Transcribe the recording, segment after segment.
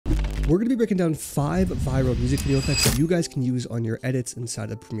we're going to be breaking down 5 viral music video effects that you guys can use on your edits inside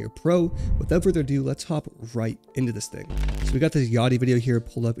of Premiere Pro. Without further ado, let's hop right into this thing. So we got this Yachty video here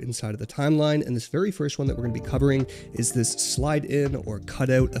pulled up inside of the timeline, and this very first one that we're going to be covering is this slide in or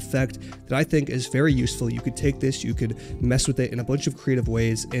cutout effect that I think is very useful. You could take this, you could mess with it in a bunch of creative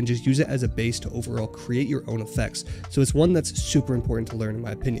ways and just use it as a base to overall create your own effects. So it's one that's super important to learn in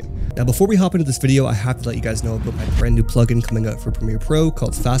my opinion. Now before we hop into this video, I have to let you guys know about my brand new plugin coming out for Premiere Pro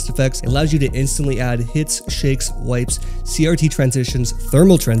called Fast Effects. It allows you to instantly add hits, shakes, wipes, CRT transitions,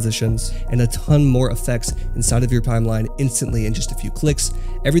 thermal transitions, and a ton more effects inside of your timeline instantly in just a few clicks.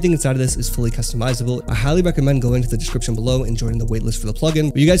 Everything inside of this is fully customizable. I highly recommend going to the description below and joining the waitlist for the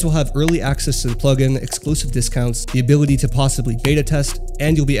plugin, where you guys will have early access to the plugin, exclusive discounts, the ability to possibly beta test,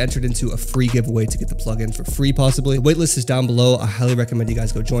 and you'll be entered into a free giveaway to get the plugin for free possibly. The waitlist is down below. I highly recommend you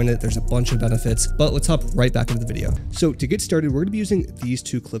guys go join it. There's a bunch of benefits, but let's hop right back into the video. So to get started, we're going to be using these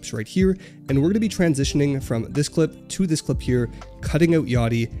 2 clips right here, and we're going to be transitioning from this clip to this clip here, cutting out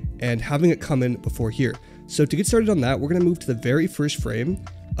Yachty and having it come in before here. So to get started on that, we're going to move to the very first frame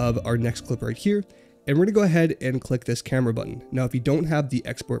of our next clip right here, and we're going to go ahead and click this camera button. Now, if you don't have the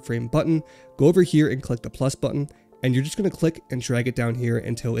export frame button, go over here and click the plus button, and you're just going to click and drag it down here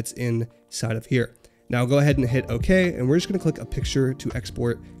until it's inside of here. Now go ahead and hit OK, and we're just going to click a picture to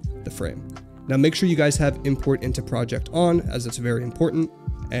export the frame. Now make sure you guys have import into project on, as it's very important,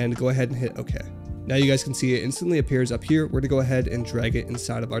 and go ahead and hit OK. Now you guys can see it instantly appears up here. We're going to go ahead and drag it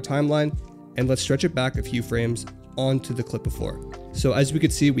inside of our timeline, and let's stretch it back a few frames onto the clip before. So as we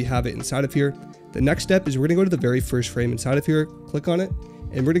can see, we have it inside of here. The next step is we're going to go to the very first frame inside of here, click on it,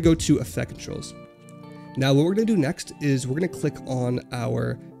 and we're going to go to effect controls. Now what we're going to do next is we're going to click on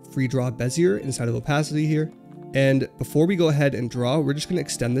our free draw Bezier inside of opacity here. And before we go ahead and draw, we're just going to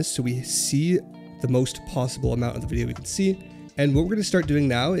extend this so we see the most possible amount of the video we can see. And what we're going to start doing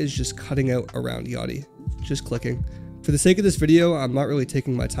now is just cutting out around Yachty, just clicking. For the sake of this video, I'm not really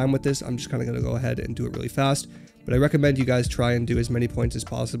taking my time with this. I'm just kind of going to go ahead and do it really fast. But I recommend you guys try and do as many points as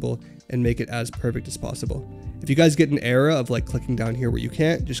possible and make it as perfect as possible. If you guys get an error of like clicking down here where you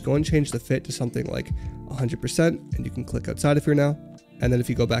can't, just go and change the fit to something like 100%, and you can click outside of here now. And then if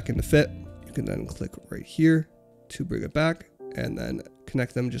you go back into fit, you can then click right here to bring it back and then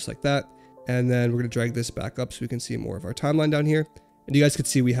connect them just like that. And then we're going to drag this back up so we can see more of our timeline down here. And you guys can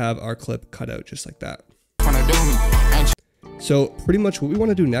see we have our clip cut out just like that. So pretty much what we want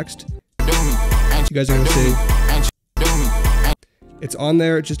to do next, you guys are going to see it's on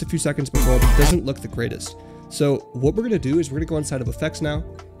there just a few seconds before, but it doesn't look the greatest. So what we're going to do is we're going to go inside of effects now,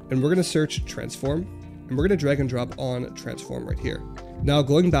 and we're going to search transform, and we're going to drag and drop on transform right here. Now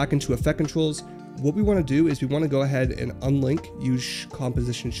going back into effect controls, what we want to do is we want to go ahead and unlink, use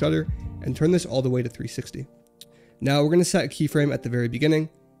composition shutter, and turn this all the way to 360. Now we're going to set a keyframe at the very beginning,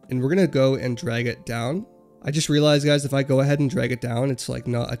 and we're going to go and drag it down. I just realized, guys, if I go ahead and drag it down, it's like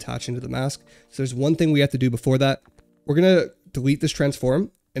not attaching to the mask. So there's one thing we have to do before that. We're going to delete this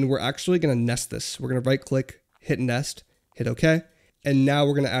transform, and we're actually going to nest this. We're going to right click, hit nest, hit OK. And now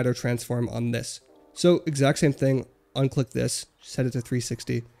we're going to add our transform on this. So exact same thing, unclick this, set it to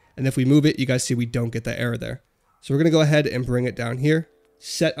 360. And if we move it, you guys see we don't get that error there. So we're going to go ahead and bring it down here,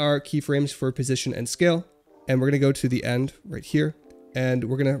 set our keyframes for position and scale. And we're going to go to the end right here, and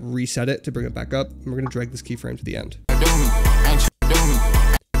we're going to reset it to bring it back up. And we're going to drag this keyframe to the end. You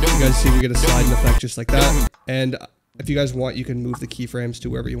guys see we get a sliding effect just like that. And if you guys want, you can move the keyframes to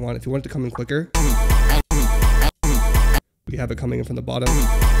wherever you want. If you want it to come in quicker, we have it coming in from the bottom.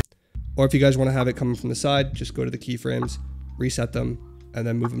 Or if you guys want to have it coming from the side, just go to the keyframes, reset them, and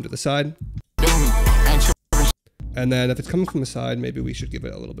then move them to the side. And then if it's coming from the side, maybe we should give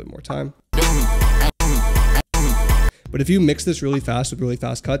it a little bit more time. But if you mix this really fast with really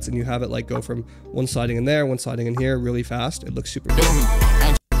fast cuts and you have it like go from one sliding in there, one sliding in here really fast, it looks super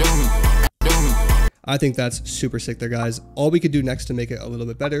good. I think that's super sick there, guys. All we could do next to make it a little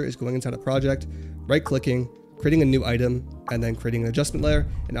bit better is going inside a project, right clicking, creating a new item, and then creating an adjustment layer.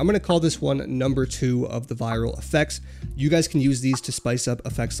 And I'm going to call this one number 2 of the viral effects. You guys can use these to spice up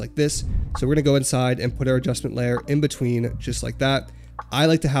effects like this. So we're going to go inside and put our adjustment layer in between just like that. I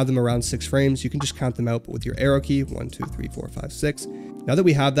like to have them around 6 frames. You can just count them out with your arrow key, 1, 2, 3, 4, 5, 6. Now that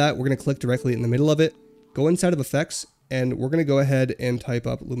we have that, we're going to click directly in the middle of it, go inside of effects, and we're going to go ahead and type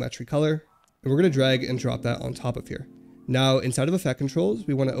up Lumetri color, and we're going to drag and drop that on top of here. Now inside of effect controls,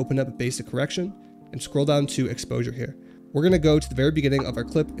 we want to open up basic correction and scroll down to exposure here. We're going to go to the very beginning of our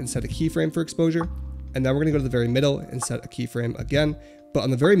clip and set a keyframe for exposure. And now we're going to go to the very middle and set a keyframe again. But on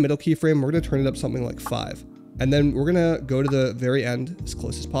the very middle keyframe, we're going to turn it up something like 5. And then we're going to go to the very end as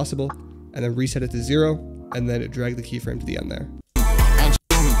close as possible and then reset it to 0 and then drag the keyframe to the end there.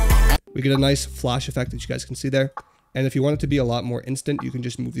 We get a nice flash effect that you guys can see there. And if you want it to be a lot more instant, you can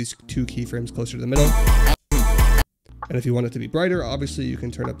just move these 2 keyframes closer to the middle. And if you want it to be brighter, obviously you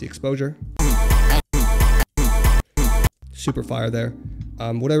can turn up the exposure. Super fire there.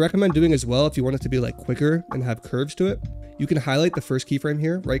 What I recommend doing as well, if you want it to be like quicker and have curves to it, you can highlight the first keyframe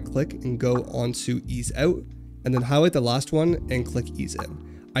here, right click and go onto ease out, and then highlight the last one and click ease in.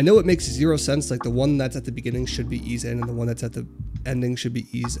 I know it makes 0 sense, like the one that's at the beginning should be ease in and the one that's at the ending should be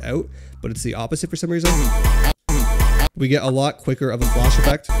ease out, but it's the opposite for some reason. We get a lot quicker of a flash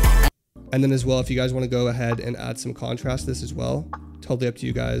effect. And then as well, if you guys want to go ahead and add some contrast to this as well, totally up to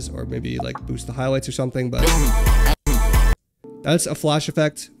you guys, or maybe like boost the highlights or something, but that's a flash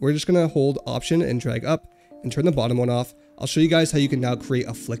effect. We're just going to hold Option and drag up and turn the bottom one off. I'll show you guys how you can now create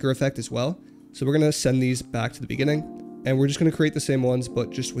a flicker effect as well. So we're going to send these back to the beginning, and we're just going to create the same ones,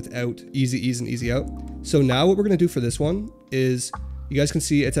 but just without easy ease and easy out. So now what we're going to do for this one is, you guys can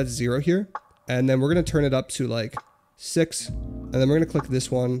see it's at 0 here, and then we're going to turn it up to like 6, and then we're going to click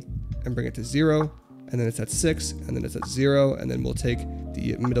this one and bring it to 0, and then it's at 6, and then it's at 0, and then we'll take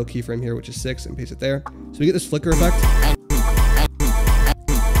the middle keyframe here, which is 6, and paste it there. So we get this flicker effect.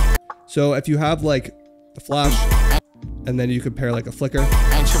 So if you have like the flash, and then you compare like a flicker,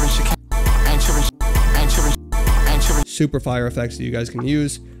 super fire effects that you guys can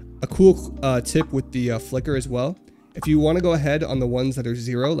use. A cool tip with the flicker as well. If you want to go ahead on the ones that are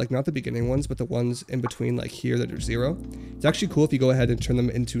 0, like not the beginning ones, but the ones in between like here that are 0, it's actually cool if you go ahead and turn them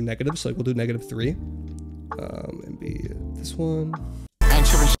into negative. So like we'll do -3, and be this one.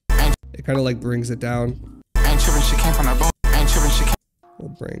 It kind of like brings it down. We'll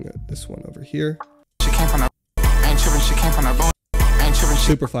bring this one over here.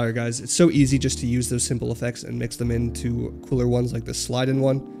 Super fire, guys. It's so easy just to use those simple effects and mix them into cooler ones like the slide in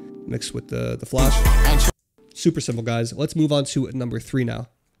one mixed with the flash. Super simple, guys. Let's move on to number 3 now.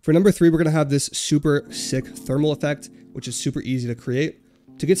 For number 3, we're going to have this super sick thermal effect, which is super easy to create.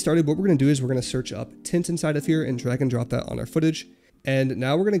 To get started, what we're going to do is we're going to search up tint inside of here and drag and drop that on our footage. And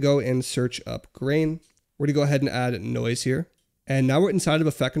now we're going to go and search up grain. We're going to go ahead and add noise here. And now we're inside of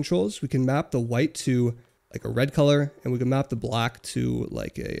effect controls. We can map the white to like a red color, and we can map the black to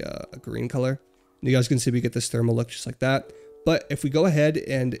like a green color. And you guys can see we get this thermal look just like that. But if we go ahead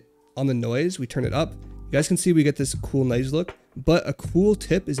and on the noise, we turn it up, you guys can see we get this cool noise look. But a cool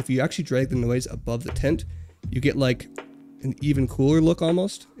tip is if you actually drag the noise above the tint, you get like an even cooler look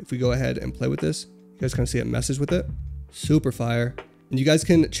almost. If we go ahead and play with this, you guys kind of see it messes with it. Super fire. And you guys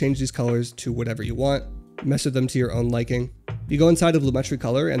can change these colors to whatever you want, mess with them to your own liking. You go inside of Lumetri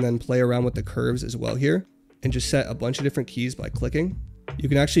color and then play around with the curves as well here, and just set a bunch of different keys by clicking. You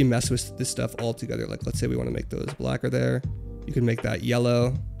can actually mess with this stuff all together. Like let's say we want to make those blacker there. You can make that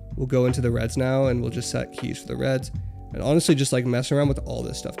yellow. We'll go into the reds now and we'll just set keys for the reds. And honestly, just like mess around with all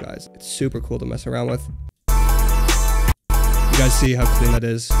this stuff, guys. It's super cool to mess around with. You guys see how clean that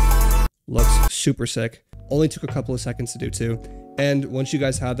is? Looks super sick. Only took a couple of seconds to do too. And once you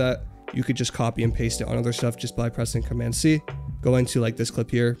guys have that, you could just copy and paste it on other stuff just by pressing Command C, going to like this clip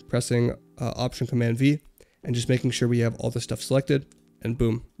here, pressing Option Command V, and just making sure we have all the stuff selected, and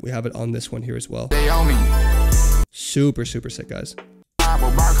boom, we have it on this one here as well. Super, super sick, guys.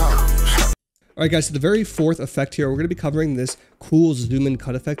 Alright guys, so the very fourth effect here, we're going to be covering this cool zoom in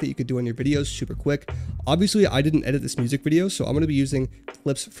cut effect that you could do on your videos super quick. Obviously, I didn't edit this music video, so I'm going to be using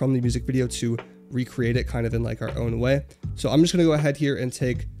clips from the music video to recreate it kind of in like our own way. So I'm just going to go ahead here and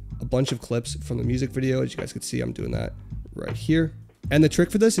take a bunch of clips from the music video. As you guys can see, I'm doing that right here. And the trick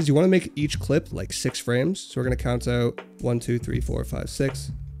for this is you want to make each clip like 6 frames. So we're going to count out 1, 2, 3, 4, 5,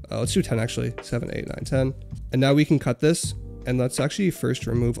 6. Let's do 10 actually. 7, 8, 9, 10. And now we can cut this. And let's actually first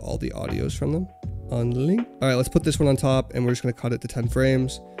remove all the audios from them. Unlink. All right, let's put this one on top and we're just going to cut it to 10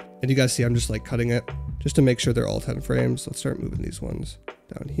 frames. And you guys see I'm just like cutting it just to make sure they're all 10 frames. Let's start moving these ones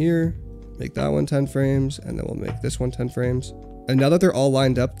down here. Make that one 10 frames. And then we'll make this one 10 frames. And now that they're all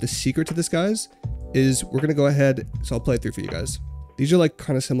lined up, the secret to this, guys, is we're going to go ahead. So I'll play it through for you guys. These are like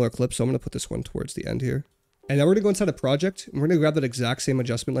kind of similar clips. So I'm going to put this one towards the end here. And now we're going to go inside a project and we're going to grab that exact same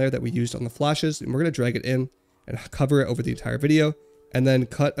adjustment layer that we used on the flashes. And we're going to drag it in and cover it over the entire video. And then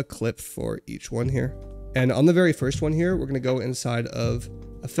cut a clip for each one here. And on the very first one here, we're going to go inside of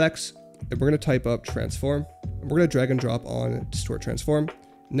effects and we're going to type up transform. And we're going to drag and drop on distort transform.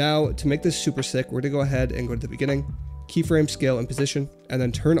 Now to make this super sick, we're going to go ahead and go to the beginning, keyframe, scale, and position, and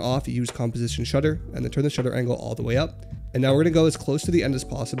then turn off use composition shutter, and then turn the shutter angle all the way up. And now we're going to go as close to the end as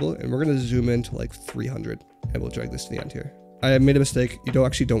possible, and we're going to zoom in to like 300, and we'll drag this to the end here. I made a mistake. You don't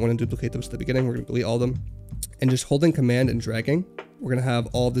want to duplicate those at the beginning. We're going to delete all of them. And just holding command and dragging, we're going to have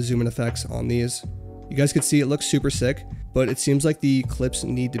all the zoom in effects on these. You guys could see it looks super sick, but it seems like the clips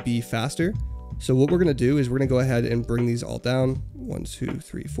need to be faster. So what we're going to do is we're going to go ahead and bring these all down. 1, 2,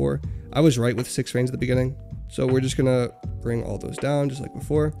 3, 4. I was right with 6 frames at the beginning. So we're just going to bring all those down just like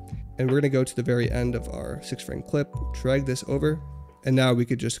before. And we're going to go to the very end of our 6 frame clip, drag this over. And now we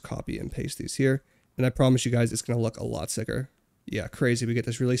could just copy and paste these here. And I promise you guys, it's going to look a lot sicker. Yeah, crazy. We get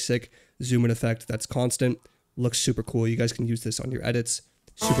this really sick zoom in effect that's constant. Looks super cool. You guys can use this on your edits.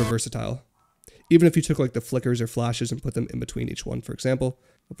 Super versatile. Even if you took like the flickers or flashes and put them in between each one, for example.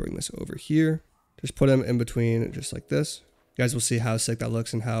 I'll bring this over here. Just put them in between just like this. You guys will see how sick that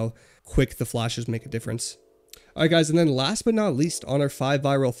looks and how quick the flashes make a difference. All right, guys, and then last but not least, on our 5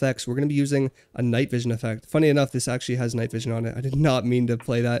 viral effects, we're going to be using a night vision effect. Funny enough, this actually has night vision on it. I did not mean to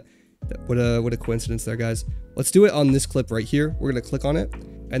play that. What a coincidence there, guys. Let's do it on this clip right here. We're going to click on it,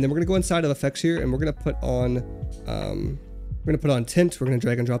 and then we're going to go inside of effects here, and we're going to put on tint. We're going to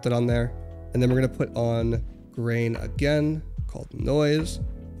drag and drop that on there, and then we're going to put on grain again, called noise.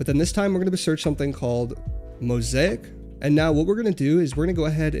 But then this time we're going to search something called mosaic. And now what we're going to do is we're going to go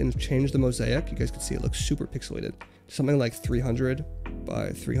ahead and change the mosaic. You guys can see it looks super pixelated. Something like 300 by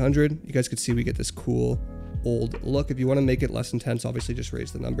 300. You guys can see we get this cool old look. If you want to make it less intense, obviously just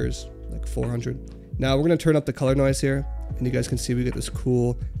raise the numbers, like 400. Now we're going to turn up the color noise here. And you guys can see we get this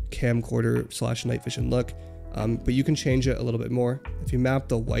cool camcorder / night vision look. But you can change it a little bit more. If you map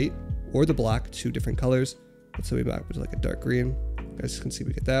the white or the black to different colors, let's say we map it to like a dark green. You guys can see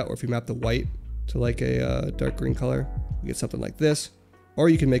we get that. Or if you map the white to like a dark green color, you get something like this. Or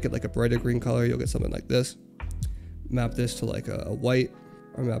you can make it like a brighter green color, you'll get something like this. Map this to like a white,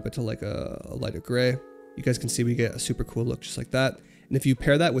 or map it to like a lighter gray. You guys can see we get a super cool look just like that. And if you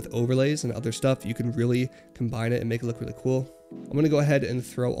pair that with overlays and other stuff, you can really combine it and make it look really cool. I'm gonna go ahead and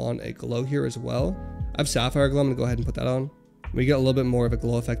throw on a glow here as well. I have sapphire glow, I'm gonna go ahead and put that on. We get a little bit more of a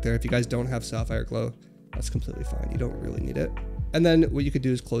glow effect there. If you guys don't have sapphire glow, that's completely fine. You don't really need it. And then what you could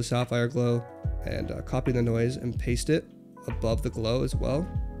do is close sapphire glow and copy the noise and paste it above the glow as well,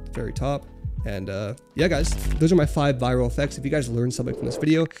 at the very top. And yeah, guys, those are my 5 viral effects. If you guys learned something from this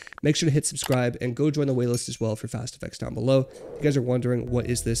video, make sure to hit subscribe and go join the waitlist as well for fast effects down below. If you guys are wondering what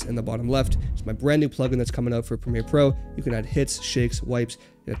is this in the bottom left, it's my brand new plugin that's coming out for Premiere Pro. You can add hits, shakes, wipes,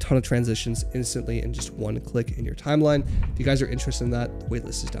 and a ton of transitions instantly in just one click in your timeline. If you guys are interested in that, the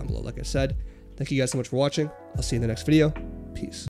waitlist is down below, like I said. Thank you guys so much for watching. I'll see you in the next video. Peace.